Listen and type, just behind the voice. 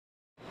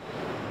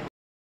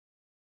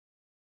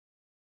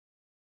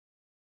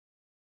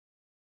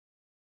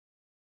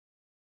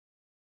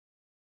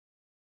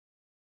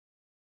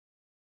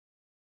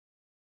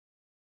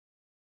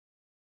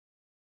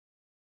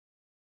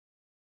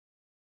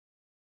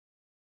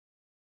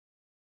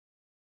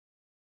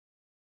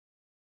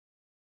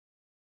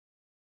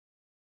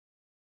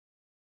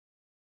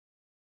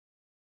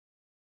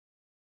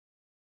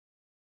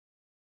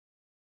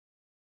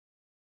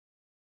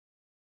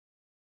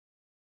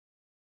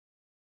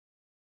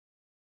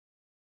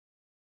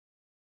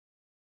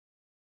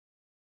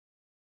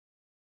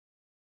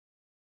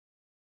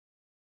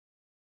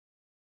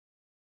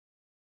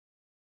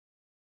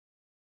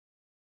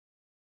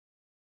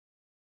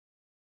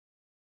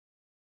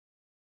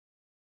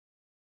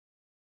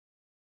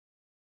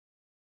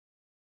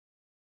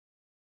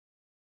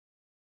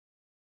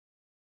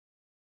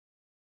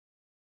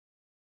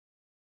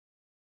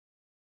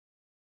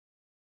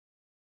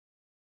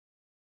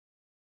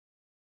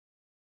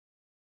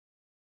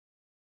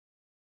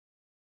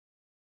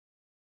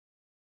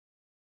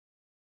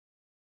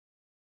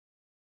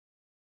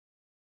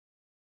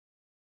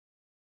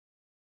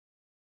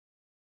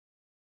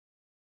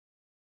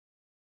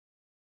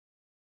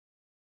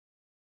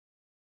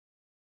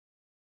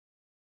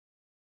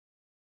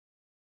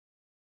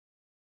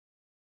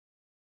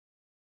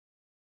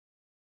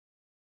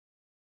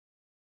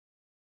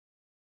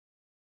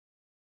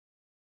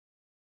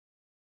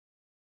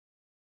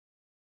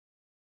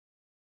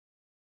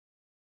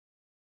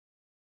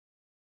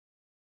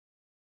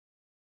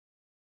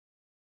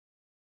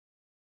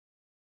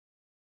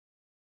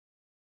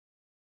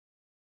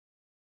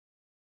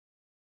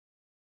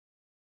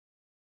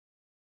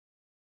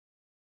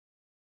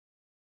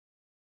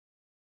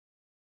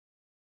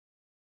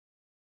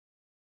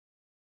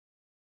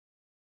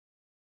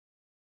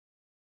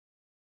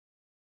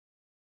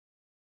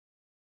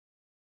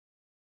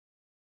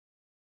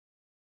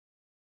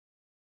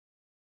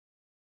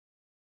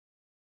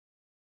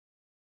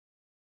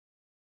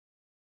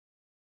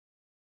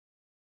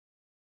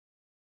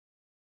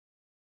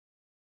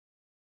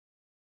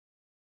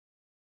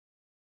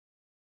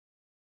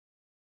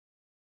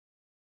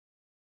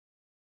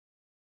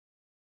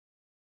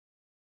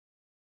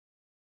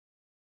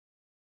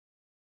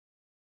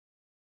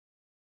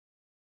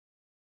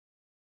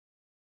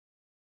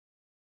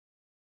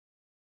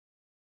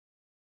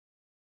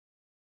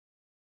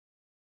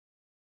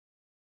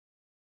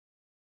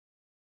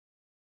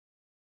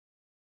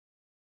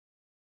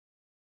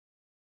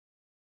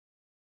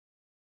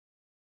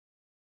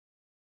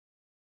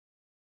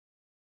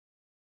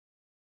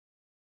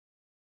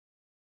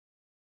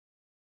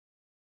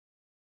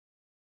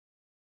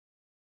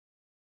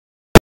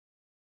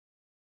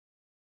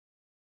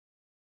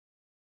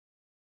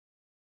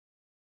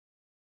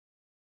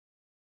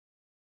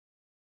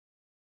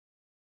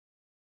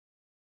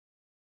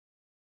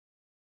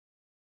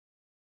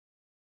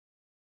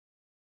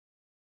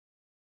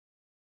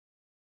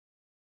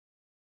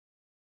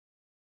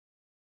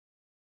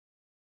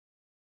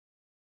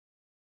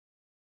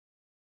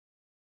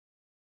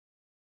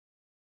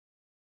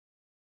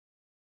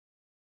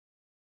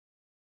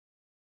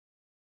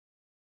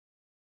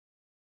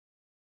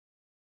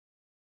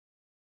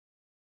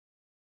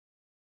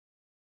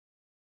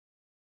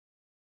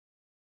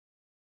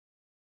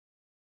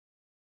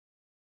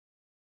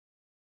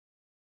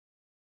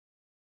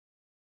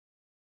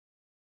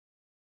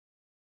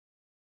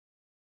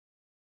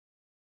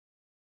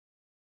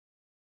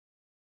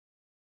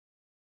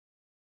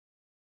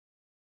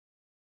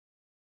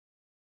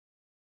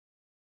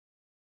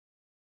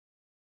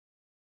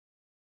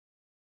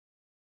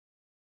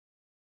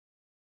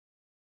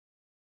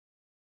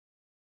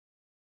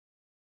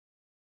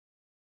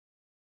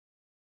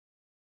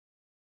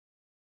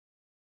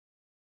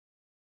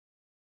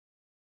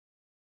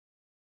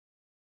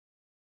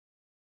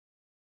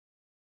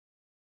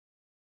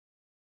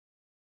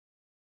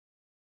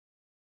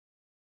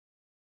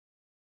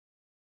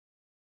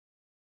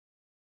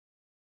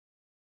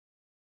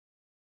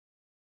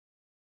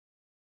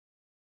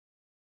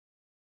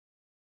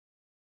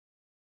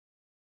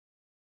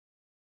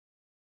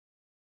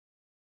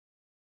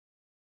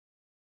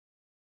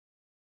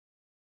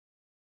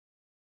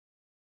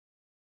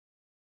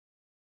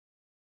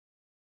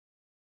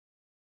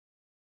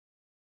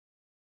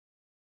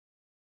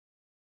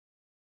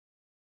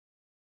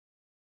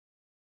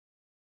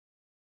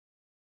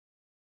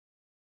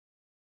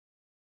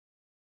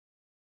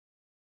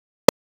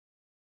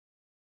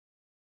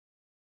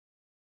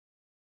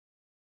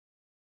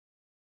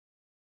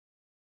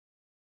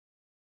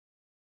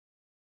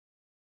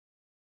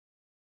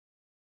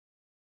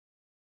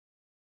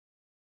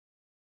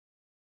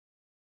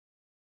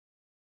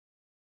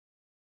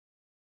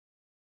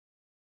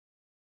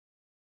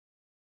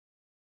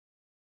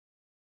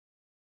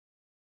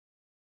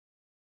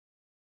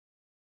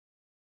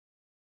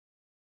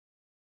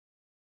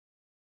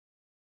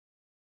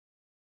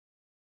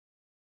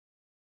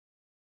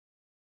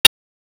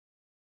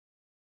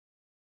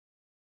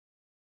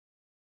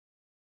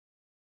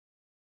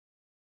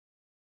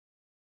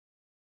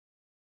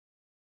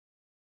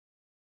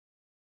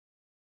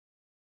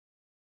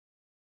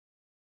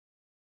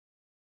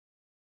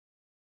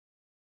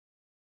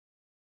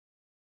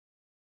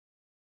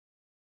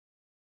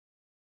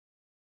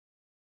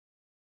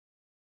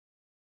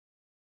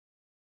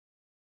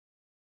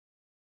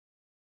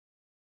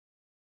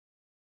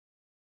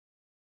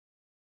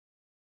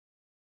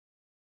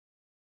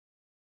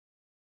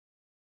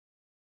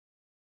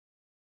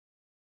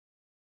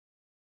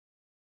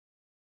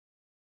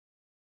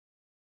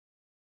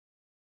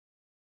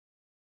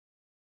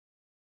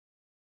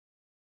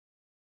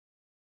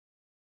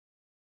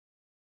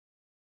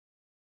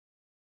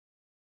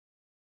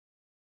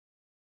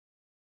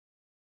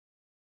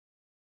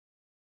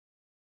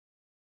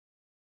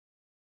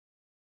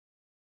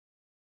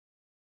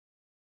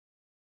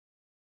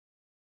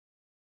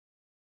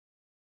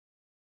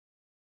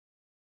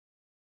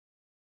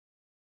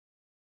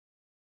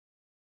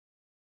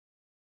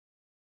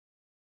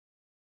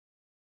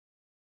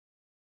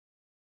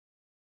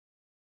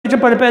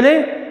पहले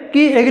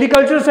कि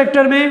agriculture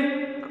sector में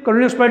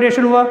कॉलोनियल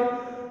एक्सप्लॉयटेशन हुआ,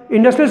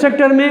 इंडस्ट्रियल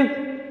सेक्टर में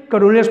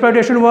कॉलोनियल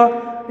एक्सप्लॉयटेशन हुआ,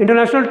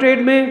 इंटरनेशनल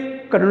ट्रेड में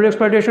कॉलोनियल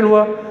एक्सप्लॉयटेशन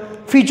हुआ।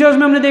 फीचर्स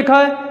में हमने देखा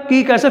है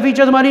कि कैसे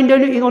फीचर्स हमारी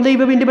on the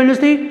eve of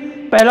independence थी।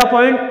 पहला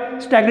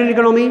point stagnant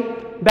economy,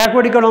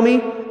 backward economy,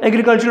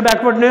 agricultural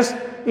backwardness,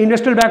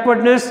 industrial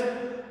backwardness,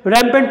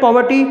 rampant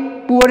poverty,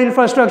 poor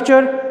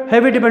infrastructure,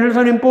 heavy dependence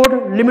on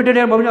import, limited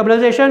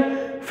urbanisation,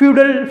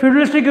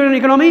 feudalistic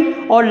economy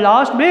और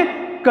लास्ट में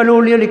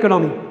कॉलोनियल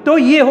इकोनॉमी। तो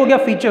ये हो गया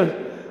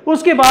फीचर्स।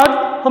 उसके बाद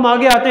हम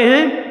आगे आते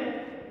हैं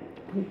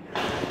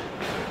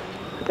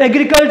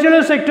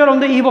agricultural sector on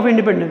the eve of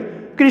independence.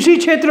 कृषि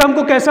क्षेत्र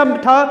हमको कैसा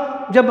था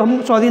जब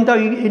हम स्वाधीनता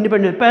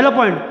इंडिपेंडेंस। पहला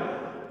पॉइंट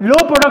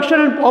लो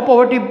प्रोडक्शन और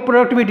पॉवर्टी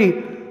प्रोडक्टिविटी,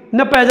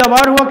 न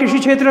पैदावार हुआ कृषि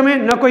क्षेत्र में,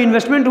 न कोई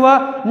इन्वेस्टमेंट हुआ,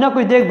 न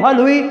कोई देखभाल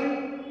हुई,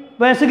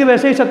 वैसे कि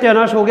वैसे ही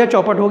सत्यानाश हो गया,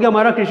 चौपट हो गया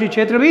हमारा कृषि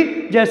क्षेत्र भी।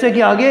 जैसे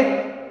कि आगे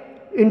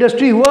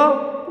इंडस्ट्री हुआ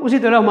उसी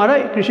तरह हमारा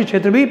कृषि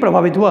क्षेत्र भी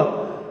प्रभावित हुआ।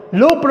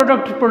 लो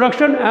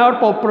प्रोडक्शन और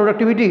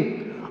productivity,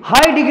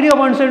 high degree of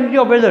uncertainty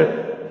of weather,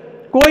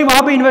 कोई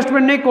वहाँ पे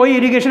इन्वेस्टमेंट नहीं, कोई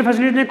इरिगेशन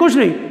फैसिलिटी नहीं, कुछ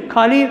नहीं,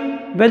 खाली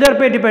वेदर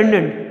पे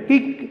डिपेंडेंट कि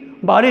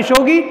बारिश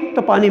होगी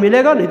तो पानी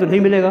मिलेगा, नहीं तो नहीं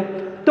मिलेगा।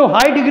 तो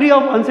high degree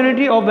of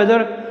uncertainty of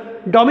weather.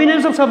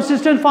 Dominance of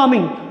subsistence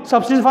farming,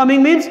 subsistence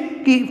farming means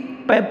कि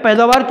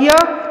पैदावार किया,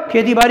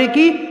 खेती बाड़ी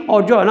की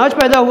और जो अनाज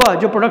पैदा हुआ,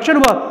 जो प्रोडक्शन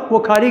हुआ वो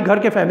खाली घर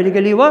के फैमिली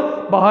के लिए हुआ,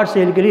 बाहर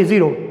सेल के लिए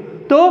जीरो।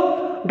 तो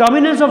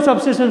dominance of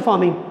subsistence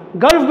farming.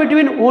 Gulf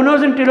between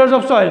owners and tillers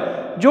of soil,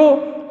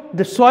 जो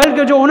सॉइल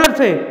के जो ओनर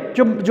थे,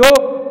 जो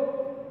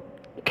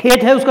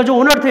खेत है उसका जो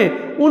ओनर थे,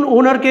 उन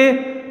ओनर के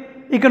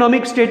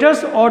इकोनॉमिक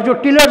स्टेटस और जो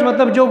टिलर्स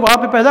मतलब जो वहाँ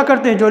पे पैदा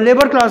करते हैं, जो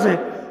लेबर क्लास हैं,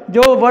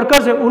 जो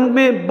वर्कर्स हैं,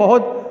 उनमें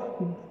बहुत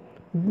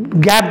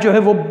गैप जो है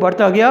वो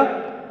बढ़ता गया।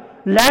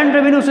 Land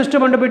revenue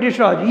system under British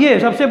राज, ये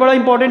सबसे बड़ा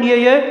इंपॉर्टेंट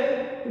ये है,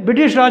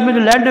 ब्रिटिश राज में जो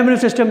लैंड रेवेन्यू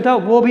सिस्टम था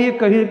वो भी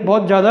कहीं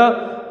बहुत ज़्यादा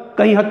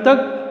कहीं हद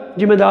तक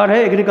जिम्मेदार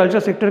है एग्रीकल्चर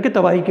सेक्टर की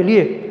तबाही के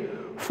लिए।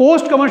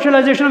 Forced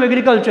commercialisation of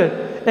agriculture,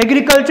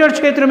 agriculture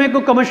क्षेत्र में को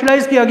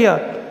कमर्शियलाइज किया गया।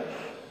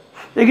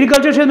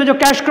 एग्रीकल्चर क्षेत्र में जो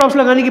कैश क्रॉप्स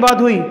लगाने की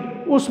बात हुई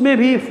उसमें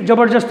भी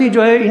ज़बरदस्ती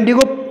जो है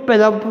इंडिगो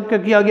पैदा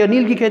किया गया,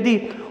 नील की खेती,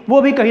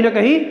 वो भी कहीं ना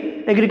कहीं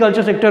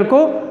एग्रीकल्चर सेक्टर को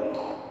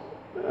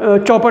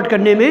चौपट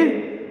करने में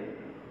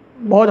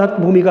बहुत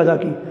भूमिका अदा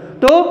की।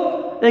 तो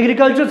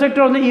agriculture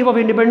sector on the eve of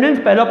independence,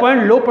 पहला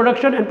point low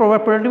production and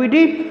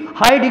productivity,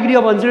 high degree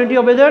of uncertainty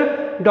of weather,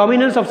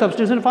 dominance of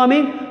subsistence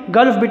farming,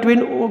 gulf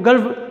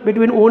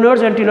between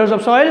owners and tillers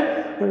of soil,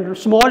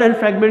 small and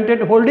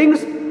fragmented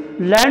holdings,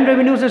 land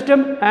revenue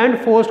system and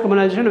forced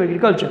कम्युनाइजेशन of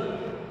agriculture.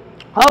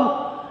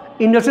 अब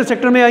industrial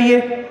sector में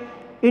आइए।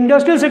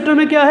 Industrial sector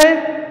में क्या है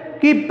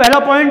कि पहला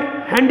point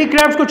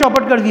handicrafts को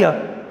चौपट कर दिया।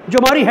 जो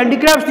हमारी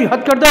हैंडीक्राफ्ट्स थी,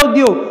 हथकरघा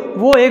उद्योग,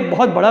 वो एक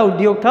बहुत बड़ा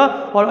उद्योग था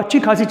और अच्छी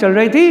खासी चल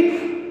रही थी।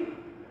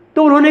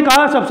 तो उन्होंने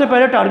कहा सबसे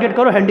पहले टारगेट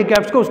करो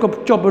हैंडीक्राफ्ट्स को,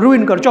 उसको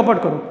रुइन करो,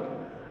 चौपट करो।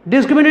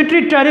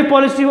 Discriminatory tariff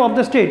policy of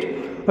the state,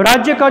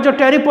 राज्य का जो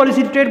टैरिफ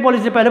पॉलिसी, ट्रेड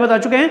पॉलिसी पहले बता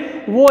चुके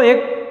हैं, वो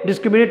एक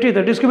डिस्क्रिमिनेटरी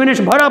था,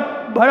 डिस्क्रिमिनेशन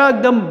भरा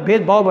एकदम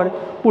भेदभाव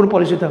पूर्ण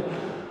पॉलिसी था।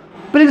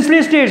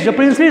 प्रिंसली स्टेट्स, जो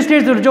प्रिंसली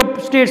स्टेट्स जो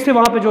स्टेट्स थे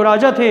वहाँ पे जो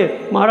राजा थे,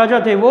 महाराजा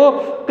थे, वो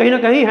कहीं ना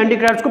कहीं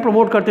हैंडीक्राफ्ट्स को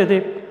प्रमोट करते थे,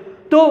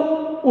 तो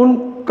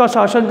उनका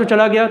शासन तो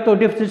चला गया। तो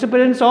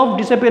disappearance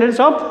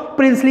of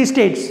princely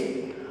states.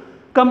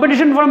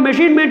 Competition from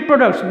machine made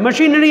products,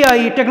 machinery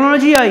I,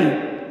 technology I,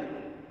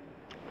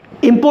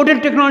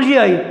 imported technology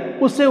आई,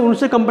 उससे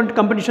उनसे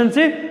कंपटीशन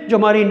से जो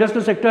हमारी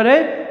इंडस्ट्रियल सेक्टर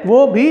है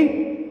वो भी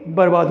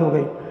बर्बाद हो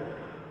गई।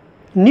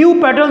 New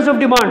patterns of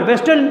demand,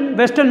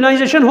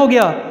 westernisation हो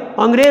गया।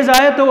 अंग्रेज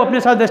आए तो अपने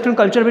साथ वेस्टर्न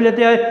कल्चर भी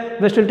लेते आए,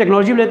 वेस्टर्न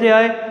टेक्नोलॉजी भी लेते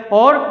आए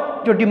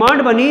और जो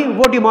डिमांड बनी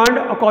वो demand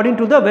according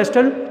to the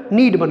western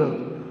need बना।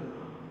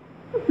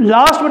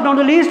 Last but not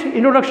the least,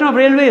 introduction of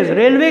railways,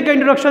 railway के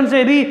इंट्रोडक्शन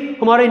से भी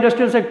हमारा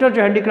इंडस्ट्रियल सेक्टर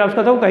जो हैंडीक्राफ्ट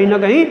का था वो कहीं ना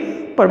कहीं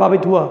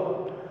प्रभावित हुआ।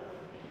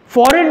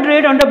 फॉरेन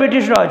ट्रेड अंडर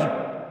ब्रिटिश राज,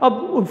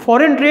 अब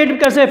फॉरेन ट्रेड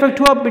कैसे इफेक्ट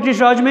हुआ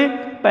ब्रिटिश राज में।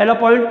 पहला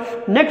point,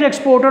 net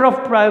exporter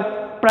of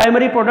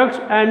primary products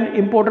and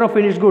importer of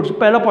finished goods.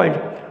 पहला point,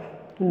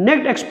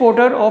 net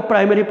exporter of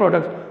primary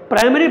products,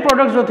 primary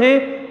products जो थे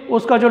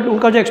उसका जो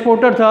उनका जो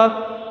एक्सपोर्टर था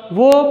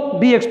वो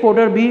भी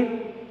एक्सपोर्टर भी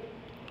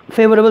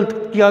फेवरेबल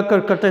किया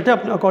करते थे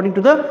according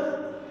to the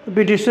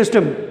British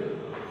system.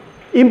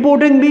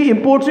 Importing भी,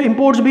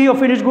 इंपोर्ट्स भी ऑफ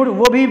फिनिश्ड गुड,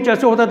 वो भी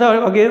जैसे होता था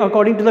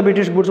according to the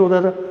British goods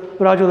होता था,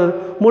 राज होता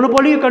था।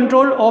 Monopoly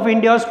control of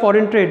India's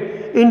foreign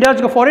trade, India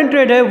का फॉरेन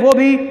ट्रेड है वो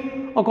भी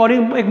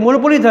अकॉर्डिंग एक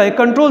मोनोपोली था, एक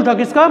कंट्रोल था,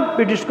 किसका?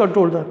 ब्रिटिश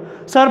कंट्रोल था।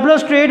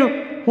 सरप्लस ट्रेड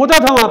होता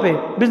था वहाँ पे,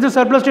 बिजनेस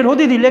सरप्लस ट्रेड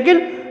होती थी,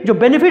 लेकिन जो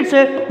बेनिफिट्स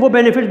है वो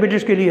बेनिफिट्स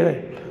ब्रिटिश के लिए है।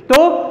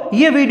 तो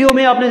ये वीडियो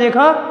में आपने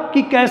देखा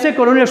कि कैसे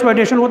कॉलोनियल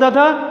एक्सप्लॉयटेशन होता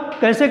था,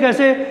 कैसे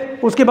कैसे,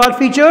 उसके बाद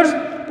फीचर्स,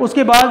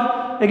 उसके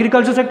बाद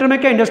एग्रीकल्चर सेक्टर में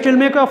क्या, इंडस्ट्रियल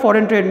में क्या,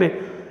 फॉरेन ट्रेड में।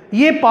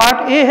 ये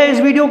पार्ट ए है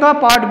इस वीडियो का,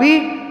 पार्ट बी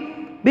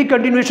भी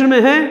कंटिन्यूएशन में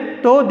है,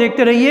 तो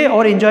देखते रहिए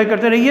और एंजॉय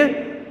करते रहिए।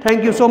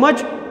 Thank you so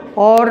much.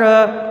 और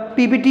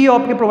पीपीटी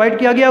आपके प्रोवाइड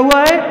किया गया हुआ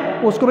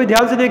है, उसको भी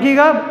ध्यान से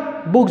देखिएगा,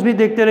 बुक्स भी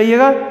देखते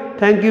रहिएगा।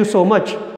 Thank you so much.